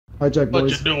Hijack, What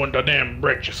boys. you doing, the damn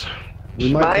bridges?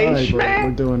 We might die, but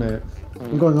we're doing it.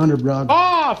 I'm going under, bro.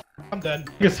 Oh, I'm dead.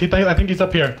 I think he's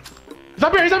up here. He's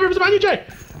up here. He's behind you, Jay.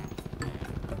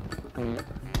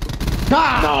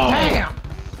 God No. damn!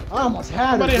 I almost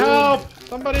had Somebody it. help!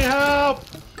 Somebody help!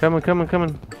 Coming.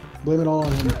 Blame it all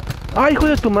on him. Ay, hijo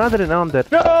de tu madre, now I'm dead.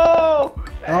 No! Oh,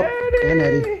 and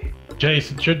Eddie. Jay,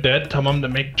 since you're dead, tell mom to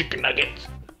make chicken nuggets.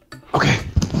 Okay.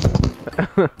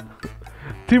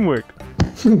 Teamwork.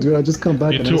 Dude, I just come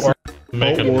back You and two I are see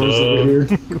making boat wars over love.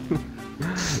 here.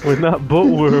 We're not boat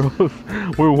world.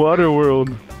 We're water world.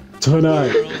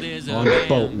 Tonight on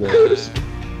Boat Wars.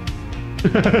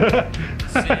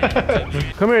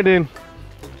 Come here, Dean.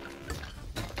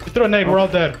 You throw a nade, we're all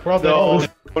dead. We're all dead.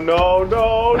 No!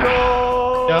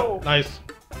 Yep, nice.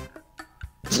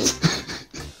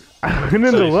 I went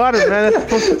in the water, man. That's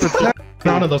supposed to protect.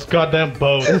 None of those goddamn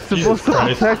boats. It's supposed to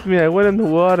Christ. protect me. I went in the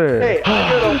water. Hey, I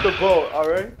got off the boat,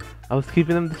 alright? I was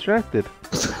keeping them distracted.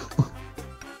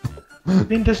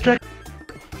 Being distracted.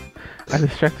 I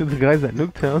distracted the guys at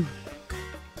Nuketown.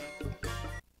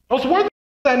 Oh, so where's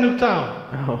that Nuketown?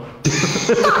 Oh.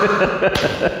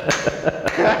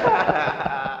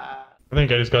 I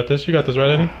think Eddie's got this. You got this, right,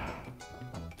 Eddie?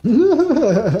 I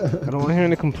don't want to hear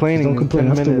any complaining. Don't complain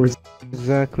in 10 afterwards. minutes.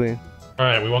 Exactly.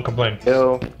 Alright, we won't complain.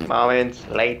 2 moments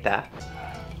later.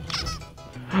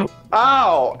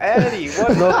 Ow! Eddie,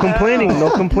 what No the complaining. hell?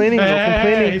 No complaining. No Hey, he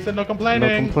complaining. said no No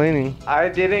complaining. complaining. I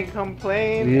didn't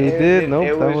complain. You did? Nope,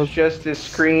 It that was was- just a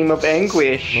scream of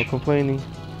anguish. No complaining.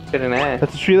 Shouldn't ask.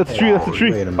 That's a tree. That's a tree. That's a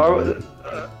tree. Wait a Oh, minute.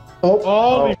 Oh,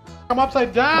 Holy I'm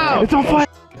upside down! It's on fire.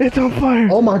 It's on fire.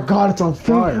 oh my god, it's on It's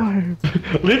on fire. fire.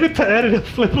 Leave it to Eddie to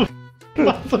flip a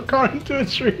lots of car into a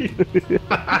tree.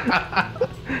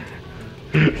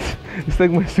 It's like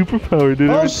my superpower, dude.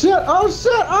 Oh shit, oh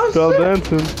shit, oh It's all shit.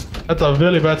 dancing. That's a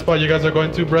really bad spot you guys are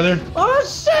going to, brother. Oh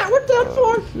shit, what that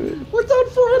for? What's that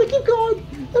for? Eddie, keep going.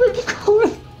 Eddie, keep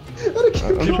going. Eddie, keep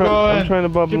I'm going. trying. I'm trying to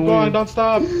bob Keep and going, weave. don't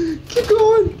stop. Keep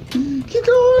going. Keep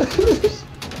going.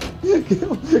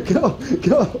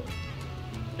 Go.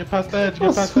 Get past the edge,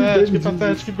 get past the edge, get past the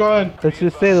edge, keep going. Let's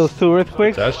just say those 2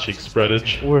 earthquakes That's cheek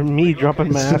spreadage. were me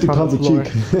dropping my ass 50 on pounds the of floor.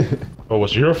 cheek. Oh,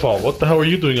 what's your fault? What the hell were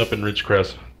you doing up in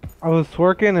Ridgecrest? I was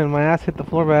twerking and my ass hit the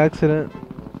floor by accident.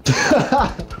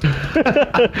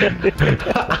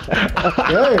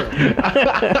 Hey.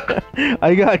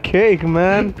 I got cake,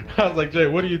 man. I was like, Jay,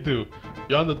 what do?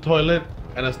 You're on the toilet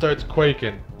and it starts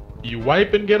quaking. You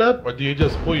wipe and get up, or do you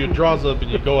just pull your drawers up and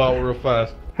you go out real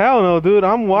fast? Hell no, dude.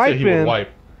 I'm He said he would wiping. wipe.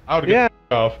 I would Yeah.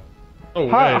 get off. No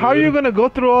How way, are dude. you gonna go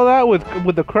through all that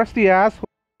with the crusty ass?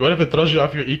 What if it throws you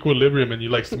off your equilibrium and you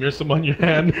like smear some on your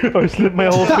hand? Or slip my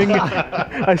whole finger?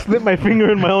 I slipped my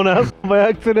finger in my own ass by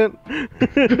accident.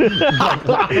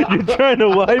 You're trying to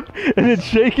wipe and it's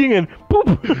shaking and poop.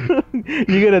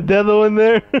 You get a deadlo in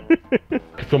there.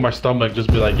 I feel my stomach just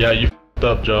be like, yeah, you f***ed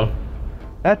up, Joe.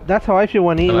 That's how I feel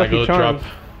when eating And I Lucky go Charms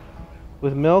drop.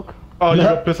 with milk. Oh, you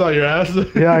go piss out your ass?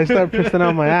 Yeah, I start pissing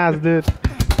out my ass, dude.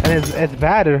 And it's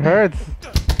bad. It hurts.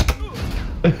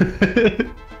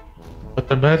 But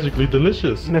they're magically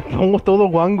delicious. Me pongo todo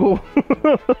guango.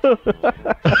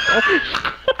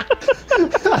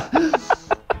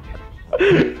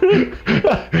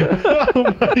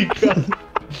 Oh my god.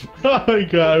 Oh my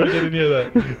god, I wish I didn't hear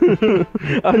that.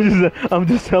 I'm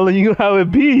just telling you how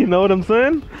it be. You know what I'm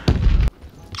saying?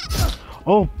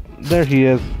 Oh, there he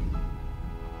is.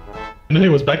 And then he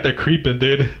was back there creeping,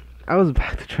 dude. I was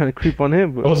back to trying to creep on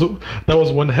him, but That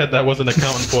was one head that wasn't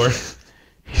accounting for.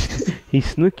 he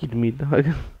snookied me, dog.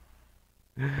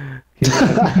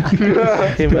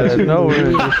 Came out of nowhere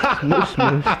and just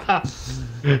smushed.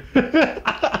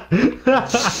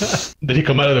 Did he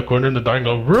come out of the corner in the dark and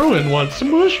go, ruin one,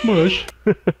 smush, mush?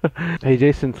 Hey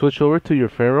Jason, switch over to your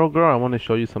Pharaoh girl. I want to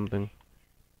show you something.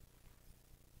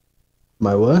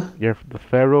 My what? The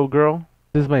Pharaoh girl.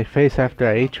 This is my face after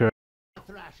I ate her.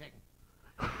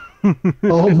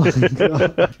 Oh my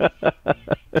god.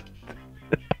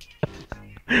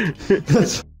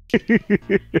 That's